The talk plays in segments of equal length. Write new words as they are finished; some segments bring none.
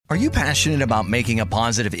Are you passionate about making a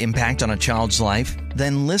positive impact on a child's life?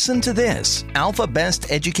 Then listen to this. Alpha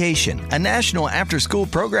Best Education, a national after-school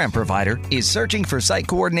program provider, is searching for site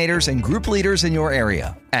coordinators and group leaders in your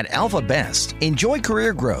area. At Alpha Best, enjoy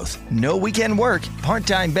career growth, no weekend work,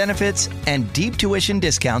 part-time benefits, and deep tuition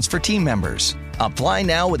discounts for team members. Apply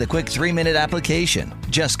now with a quick 3-minute application.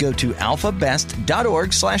 Just go to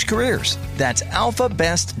alphabest.org/careers. That's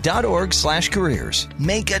alphabest.org/careers.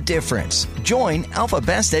 Make a difference. Join Alpha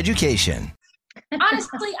Best Education.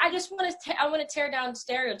 Honestly, I just want to tear down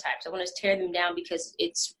stereotypes. I want to tear them down because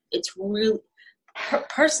it's really,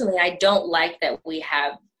 personally, I don't like that we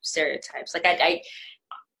have stereotypes. Like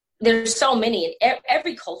there's so many in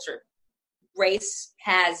every culture. Race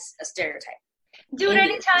has a stereotype. Dude,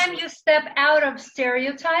 anytime you step out of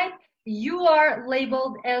stereotype, you are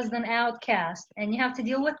labeled as an outcast, and you have to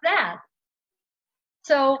deal with that.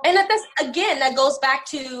 So, and that goes back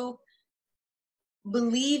to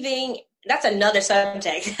believing. That's another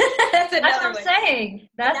subject. That's what I'm saying.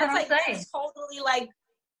 That's what I'm saying. That's totally like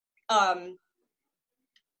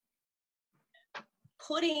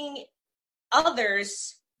putting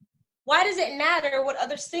others. Why does it matter what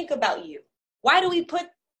others think about you? Why do we put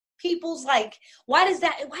people's why is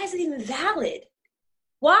it even valid?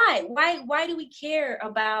 Why do we care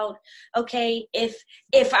about, so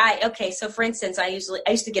for instance, I used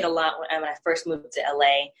to get a lot when I first moved to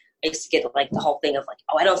LA. I used to get the whole thing of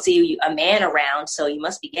I don't see a man around, so you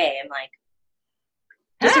must be gay. I'm like,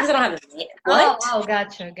 just because I don't have a man, what? Oh,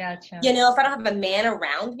 gotcha. You know, if I don't have a man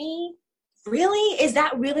around me, really? Is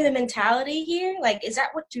that really the mentality here? Is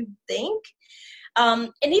that what you think?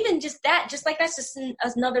 And even just that's just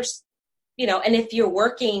another, and if you're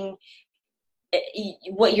working,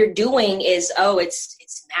 what you're doing is,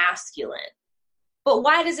 it's masculine. But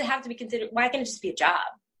why does it have to be considered? Why can't it just be a job?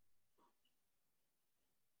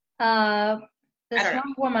 This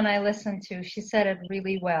one woman I listened to, she said it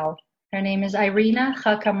really well. Her name is Irina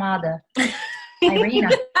Hakamada.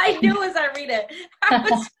 Irina. I knew it was Irina. I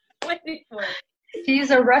was waiting for it.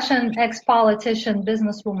 She's a Russian ex-politician,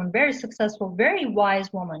 businesswoman, very successful, very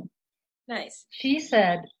wise woman. Nice. She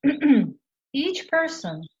said, each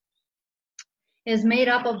person is made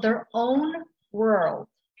up of their own world.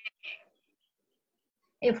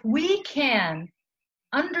 If we can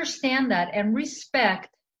understand that and respect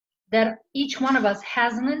that each one of us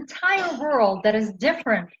has an entire world that is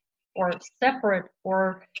different or separate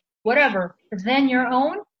or whatever than your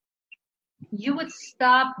own, you would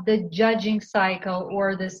stop the judging cycle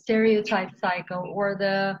or the stereotype cycle or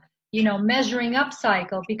the, measuring up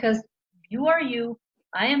cycle, because you are you,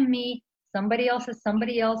 I am me, somebody else is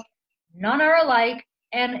somebody else, none are alike,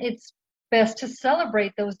 and it's best to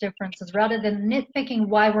celebrate those differences rather than nitpicking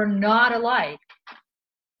why we're not alike.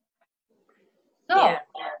 So, yeah.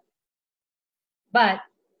 But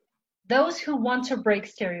those who want to break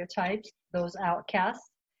stereotypes, those outcasts,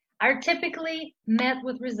 are typically met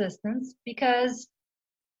with resistance because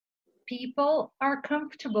people are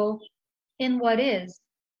comfortable in what is.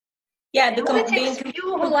 Yeah, it takes you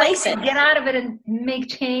who like to get out of it and make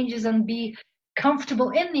changes and be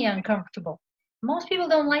comfortable in the uncomfortable. Most people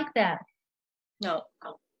don't like that. No.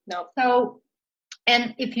 So,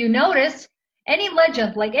 and if you notice, any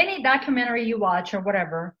legend, like any documentary you watch or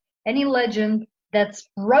whatever, any legend that's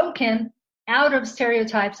broken out of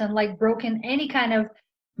stereotypes and broken any kind of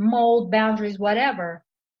mold, boundaries, whatever,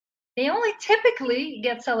 they only typically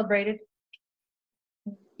get celebrated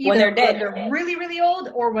when they're dead. When they're really, really old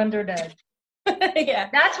or when they're dead. Yeah.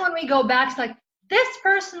 That's when we go back to this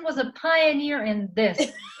person was a pioneer in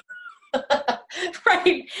this.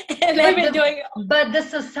 Right. And they've been doing it. But the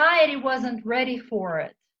society wasn't ready for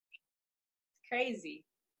it. Crazy.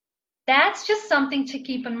 That's just something to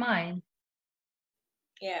keep in mind.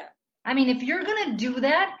 Yeah. I mean, if you're going to do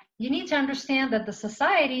that, you need to understand that the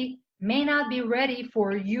society may not be ready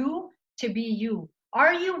for you to be you.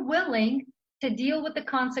 Are you willing to deal with the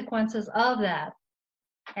consequences of that?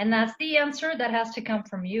 And that's the answer that has to come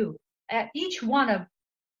from you. At each one of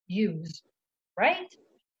yous, right?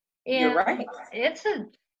 And you're right.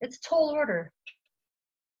 It's tall order.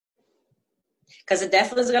 Because it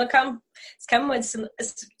definitely is going to come. It's coming with some.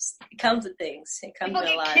 It comes with things. It comes People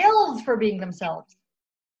with a lot. People get killed for being themselves.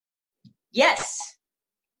 Yes.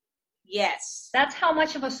 That's how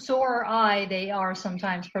much of a sore eye they are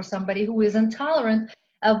sometimes for somebody who is intolerant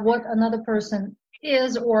of what another person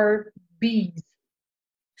is or be.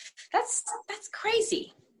 That's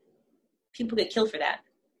crazy. People get killed for that.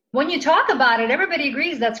 When you talk about it, everybody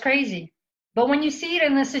agrees that's crazy. But when you see it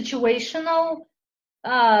in a situational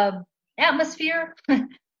atmosphere,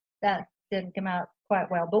 that didn't come out quite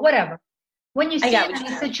well, but whatever. When you see it in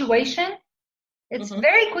a situation It's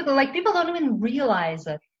very quickly, like people don't even realize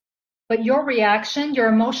it. But your reaction, your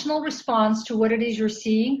emotional response to what it is you're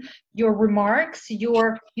seeing, your remarks, you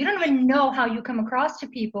don't even know how you come across to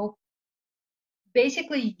people.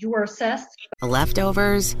 Basically, you are assessed.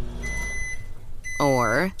 Leftovers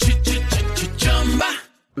or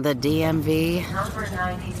the DMV Number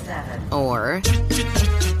 97. or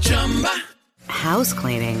house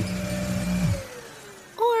cleaning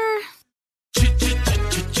or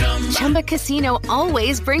Chumba Casino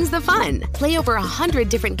always brings the fun. Play over 100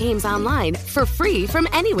 different games online for free from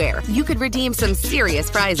anywhere. You could redeem some serious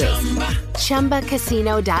prizes.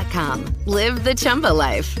 ChumbaCasino.com. Live the Chumba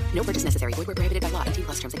life. No purchase necessary. Void where prohibited by law. 18+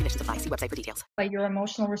 terms and conditions apply. See website for details. By your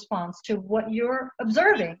emotional response to what you're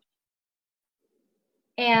observing.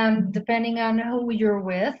 And depending on who you're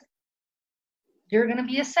with, you're going to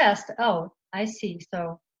be assessed. Oh, I see.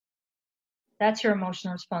 So that's your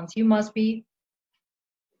emotional response. You must be,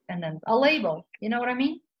 and then a label. You know what I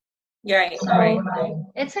mean? You're right. So Right.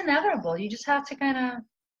 it's inevitable. You just have to kind of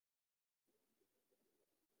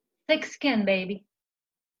thick skin, baby.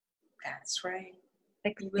 That's right.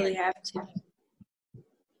 Thick You skin. really have to.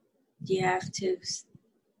 You have to.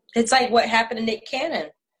 It's like what happened to Nick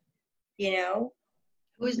Cannon. You know,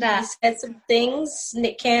 Who's he that? said some things.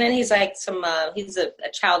 Nick Cannon. He's like he's a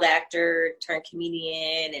child actor turned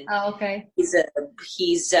comedian, and Oh, okay.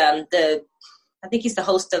 I think he's the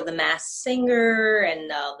host of The Masked Singer and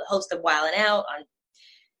the host of Wild 'N Out on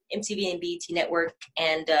MTV and BET Network.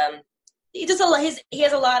 And he does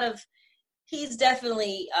he's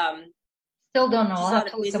definitely Still don't know. a I'll lot have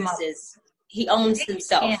of to look him up. businesses. He owns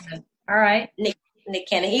himself. Cannon. All right. Nick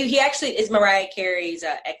Cannon. He actually is Mariah Carey's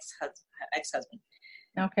ex-husband.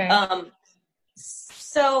 Okay.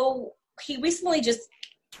 So he recently just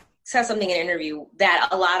said something in an interview that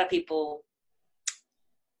a lot of people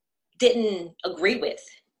didn't agree with.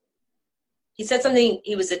 He said something.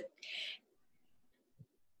 He was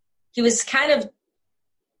kind of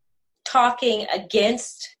talking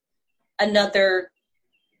against another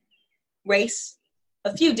race,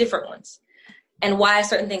 a few different ones, and why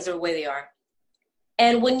certain things are the way they are.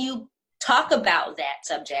 And when you talk about that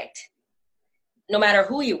subject, no matter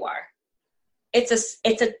who you are, it's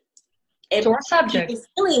your subject. People's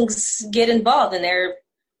feelings get involved and they're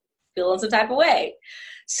feeling some type of way.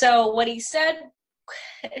 So what he said,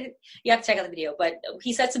 you have to check out the video, but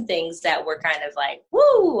he said some things that were kind of like,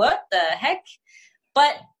 woo, what the heck?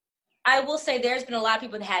 But I will say there's been a lot of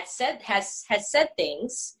people that had said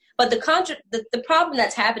things, but the problem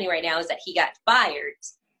that's happening right now is that he got fired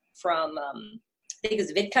from, I think it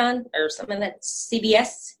was VidCon or something like that,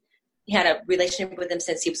 CBS. He had a relationship with him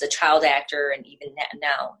since he was a child actor, and even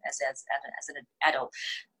now as an adult.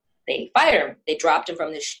 They fired him. They dropped him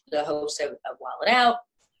from the host of Wild 'N Out.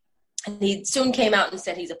 And he soon came out and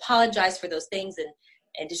said he's apologized for those things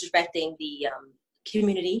and disrespecting the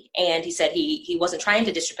community. And he said he wasn't trying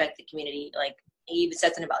to disrespect the community. Like, he even said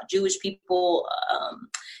something about Jewish people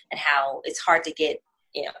and how it's hard to get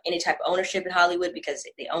any type of ownership in Hollywood because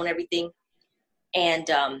they own everything. And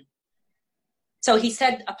so he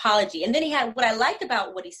said apology. And then he had, what I liked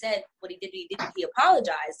about what he said, he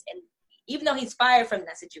apologized. And even though he's fired from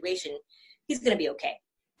that situation, he's going to be okay.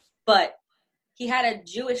 But he had a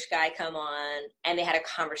Jewish guy come on and they had a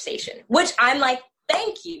conversation, which I'm like,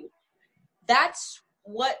 thank you. That's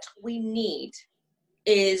what we need,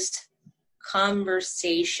 is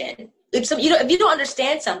conversation. If you don't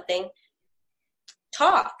understand something,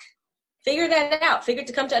 talk. Figure that out. Figure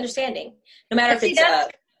to come to understanding. No matter if it's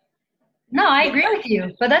No, I agree with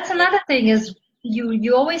you. But that's another thing is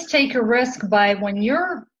you always take a risk by when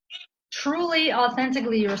you're truly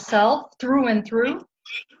authentically yourself through and through,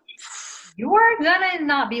 you are gonna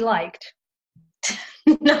not be liked.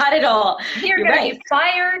 Not at all. You're gonna be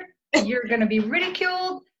fired. You're gonna be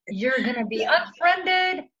ridiculed. You're gonna be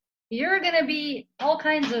unfriended. You're gonna be all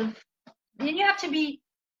kinds of. And you have to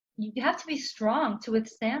be strong to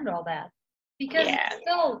withstand all that, because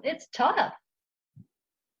it's tough.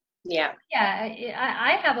 Yeah. Yeah,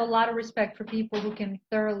 I have a lot of respect for people who can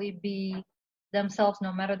thoroughly be themselves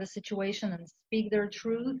no matter the situation and speak their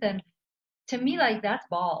truth. And to me, like, that's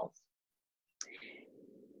balls.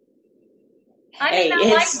 I may not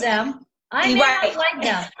like them. I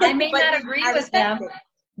may not agree with them,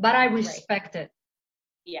 but I respect it.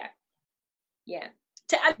 Yeah. Yeah.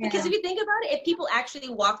 Because if you think about it, if people actually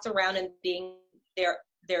walked around and being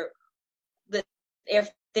if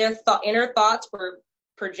their inner thoughts were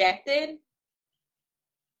projected,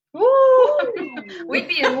 woo, we'd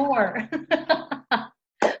be in war.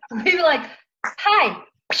 We'd be like, hi,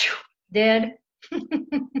 dead.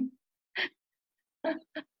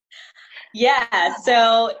 Yeah,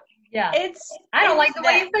 so Yeah. I don't like the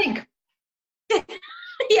way you think.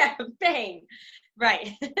 Yeah, bang.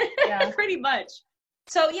 Right. Yeah. Pretty much.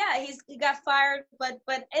 So yeah, he got fired, but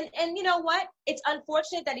and you know what? It's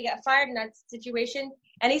unfortunate that he got fired in that situation.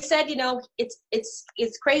 And he said, you know,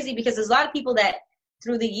 it's crazy because there's a lot of people that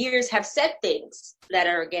through the years have said things that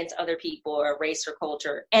are against other people or race or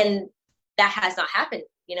culture, and that has not happened.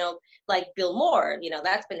 You know, like Bill Moore, you know,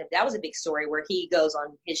 that was a big story where he goes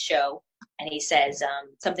on his show and he says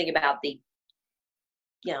something about the,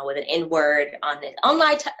 you know, with an N-word on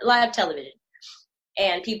live television.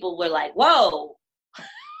 And people were like, whoa,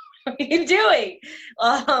 what are you doing?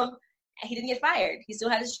 He didn't get fired. He still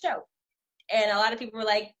had his show. And a lot of people were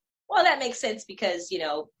like, well, that makes sense because, you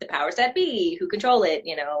know, the powers that be who control it,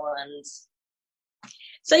 you know. And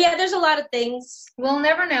so, yeah, there's a lot of things. We'll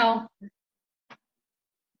never know.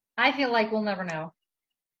 I feel like we'll never know.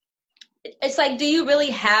 It's like, do you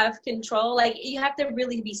really have control? Like, you have to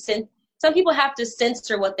really be some people have to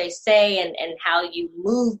censor what they say and how you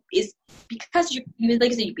move is because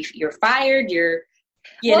you're fired, you're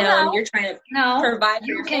trying to provide for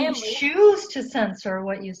your family. You can choose to censor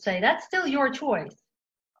what you say. That's still your choice.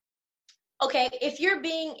 Okay, if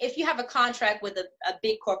you have a contract with a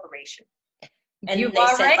big corporation, and you've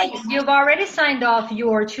already signed off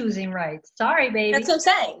your choosing rights. Sorry, baby. That's what I'm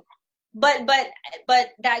saying. But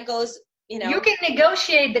that goes, you know. You can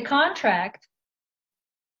negotiate the contract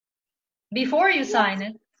before you sign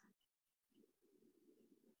it.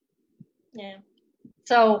 Yeah.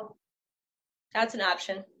 So that's an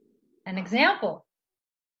option. An example.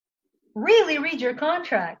 Really read your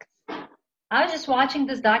contract. I was just watching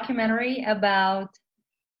this documentary about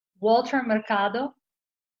Walter Mercado.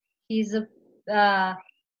 He's a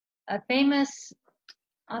famous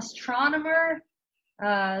astronomer,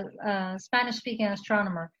 Spanish-speaking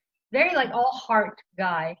astronomer. Very like all heart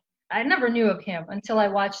guy. I never knew of him until I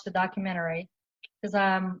watched the documentary because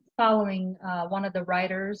I'm following one of the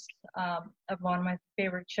writers of one of my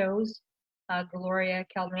favorite shows, Gloria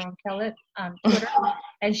Calderon-Kellett on Twitter,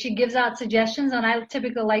 and she gives out suggestions, and I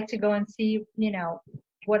typically like to go and see, you know,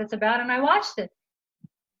 what it's about, and I watched it.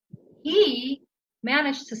 He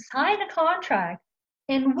managed to sign a contract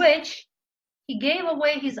in which he gave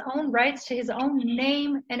away his own rights to his own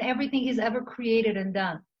name and everything he's ever created and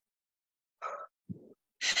done.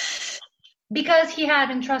 Because he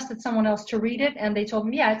had entrusted someone else to read it, and they told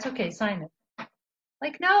him, yeah, it's okay, sign it.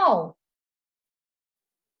 Like, no.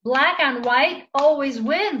 Black and white always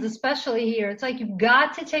wins, especially here. It's like you've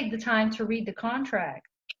got to take the time to read the contract.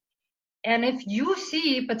 And if you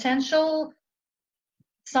see potential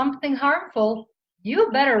something harmful,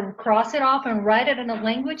 you better cross it off and write it in a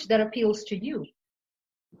language that appeals to you.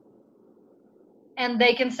 And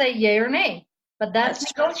they can say yay or nay, but that's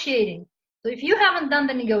negotiating. So if you haven't done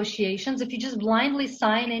the negotiations, if you just blindly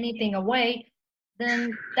sign anything away,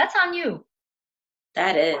 then that's on you.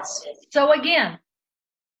 That is. So again,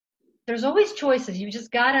 there's always choices. You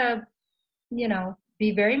just gotta, you know,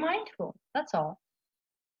 be very mindful. That's all.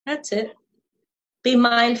 That's it. Be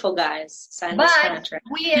mindful, guys. Sign this contract.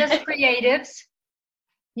 We as creatives,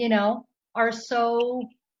 you know, are so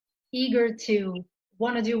eager to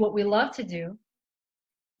want to do what we love to do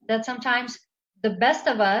that sometimes the best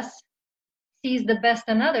of us sees the best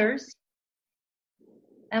in others,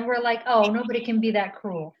 and we're like, oh, nobody can be that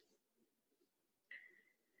cruel.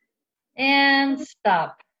 And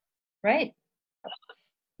stop. Right?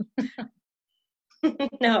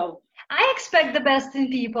 No. I expect the best in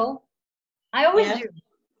people. I always do.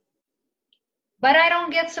 But I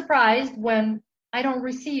don't get surprised when I don't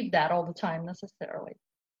receive that all the time necessarily.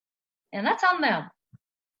 And that's on them.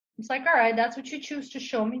 It's like, all right, that's what you choose to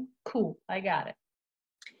show me. Cool, I got it.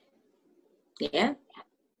 Yeah.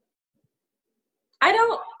 I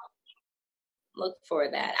don't look for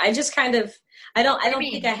that. I just kind of, I don't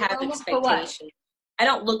think I have expectations. I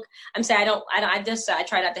don't look, I'm saying I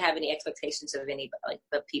try not to have any expectations of anybody, like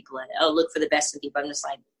the people. Look for the best in people. I'm just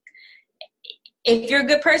like, if you're a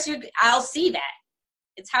good person, I'll see that.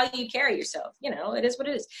 It's how you carry yourself. You know, it is what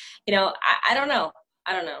it is. You know, I don't know.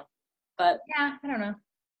 But yeah, I don't know.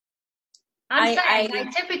 I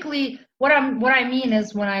typically, what I mean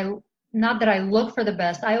is not that I look for the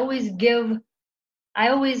best. I always,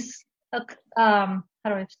 how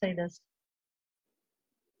do I say this?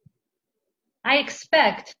 I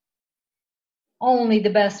expect only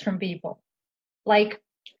the best from people. Like,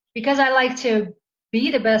 because I like to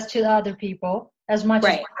be the best to other people as much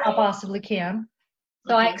as I possibly can.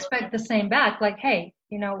 So I expect the same back. Like, hey,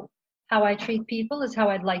 you know, how I treat people is how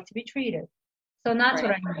I'd like to be treated. So that's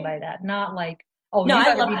what I mean by that. Not like, oh, no,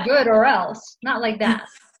 you gotta be good or else. Not like that.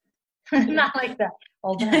 Not like that.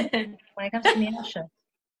 All that. When it comes to me, Asha.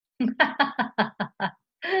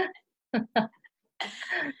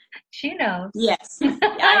 She knows. Yes,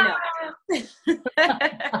 I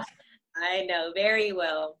know. I know very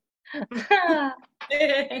well.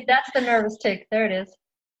 That's the nervous tick. There it is.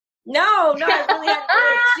 No, I really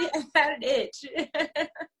had an itch.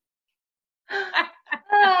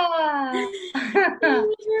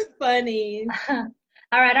 You're funny.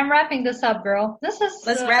 All right, I'm wrapping this up, girl. Let's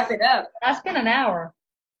wrap it up. That's been an hour,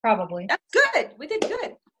 probably. That's good. We did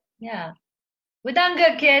good. Yeah. We done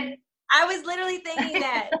good, kid. I was literally thinking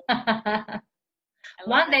that.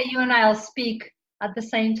 One day you and I'll speak at the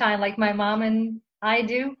same time like my mom and I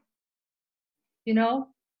do. You know?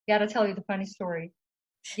 Gotta tell you the funny story.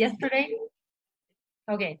 Yesterday?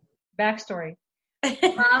 Okay, backstory.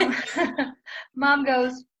 Mom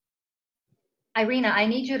goes, Irina, I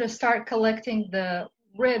need you to start collecting the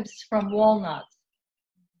ribs from walnuts.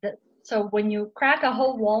 So when you crack a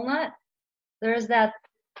whole walnut, there's that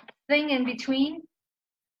thing in between,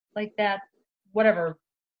 like that, whatever.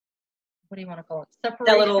 What do you want to call it?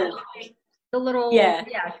 Separation. The little, yeah.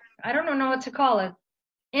 I don't know what to call it.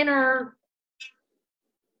 Inner,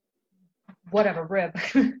 whatever, rib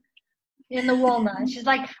in the walnut. And she's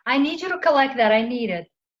like, I need you to collect that. I need it.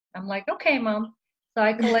 I'm like, okay, Mom. So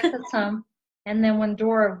I collected some. And then when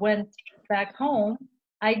Dora went back home,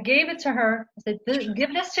 I gave it to her. I said,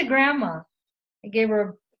 give this to Grandma. I gave her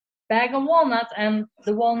a bag of walnuts and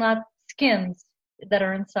the walnut skins that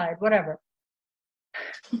are inside, whatever.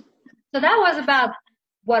 So that was about,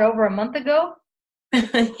 over a month ago?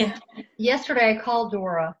 Yeah. Yesterday I called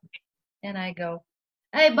Dora and I go,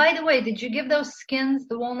 hey, by the way, did you give those skins,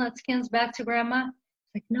 the walnut skins, back to Grandma?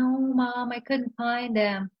 She's like, no, Mom, I couldn't find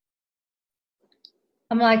them.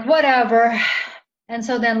 I'm like, whatever. And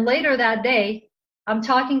so then later that day, I'm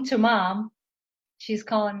talking to Mom. She's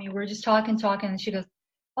calling me. We're just talking. And she goes,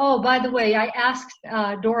 oh, by the way, I asked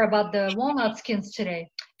Dora about the walnut skins today.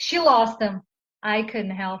 She lost them. I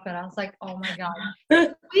couldn't help it. I was like, oh, my God.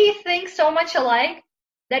 We think so much alike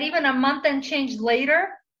that even a month and change later,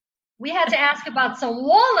 we had to ask about some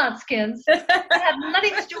walnut skins that had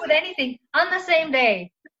nothing to do with anything on the same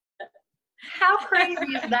day. How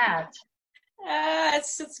crazy is that?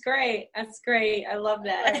 It's great. That's great. I love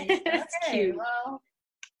that. That's cute. Well,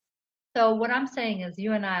 so what I'm saying is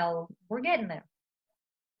you and we're getting there.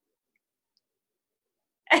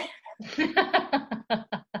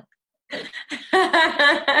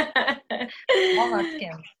 Walnut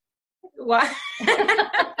skins. What?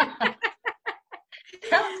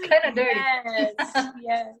 Sounds kind of dirty.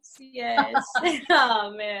 Yes.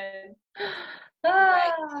 Oh, man.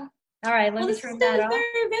 All right, let me turn that off. Very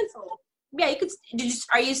eventful. Yeah, you could.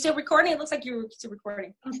 Are you still recording? It looks like you're still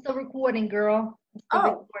recording. I'm still recording, girl.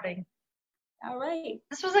 Recording. All right.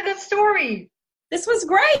 This was a good story. This was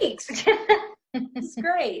great. It's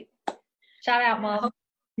great. Shout out, Mom.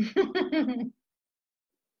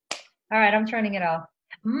 All right, I'm turning it off.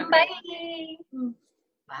 Bye.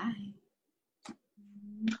 Bye.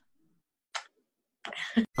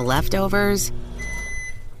 Leftovers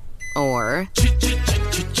or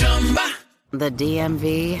the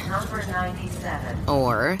DMV Number 97.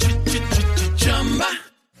 or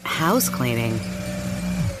house cleaning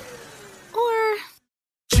or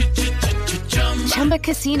Chumba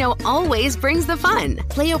Casino always brings the fun.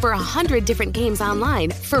 Play over 100 different games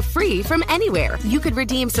online for free from anywhere. You could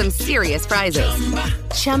redeem some serious prizes.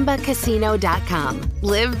 ChumbaCasino.com.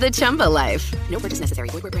 Live the Chumba life. No purchase necessary.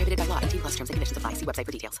 Void where prohibited by law. 18+ terms and conditions apply. See website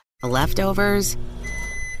for details. Leftovers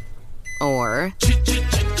or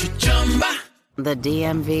the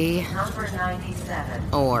DMV Number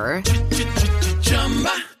 97. or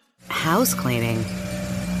house cleaning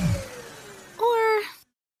or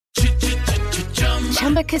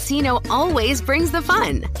Chumba Casino always brings the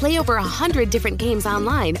fun. Play over 100 different games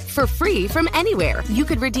online for free from anywhere. You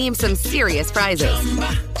could redeem some serious prizes.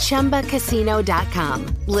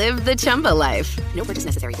 ChumbaCasino.com. Live the Chumba life. No purchase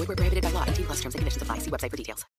necessary. Void where prohibited by law. 18+ terms and conditions apply. See website for details.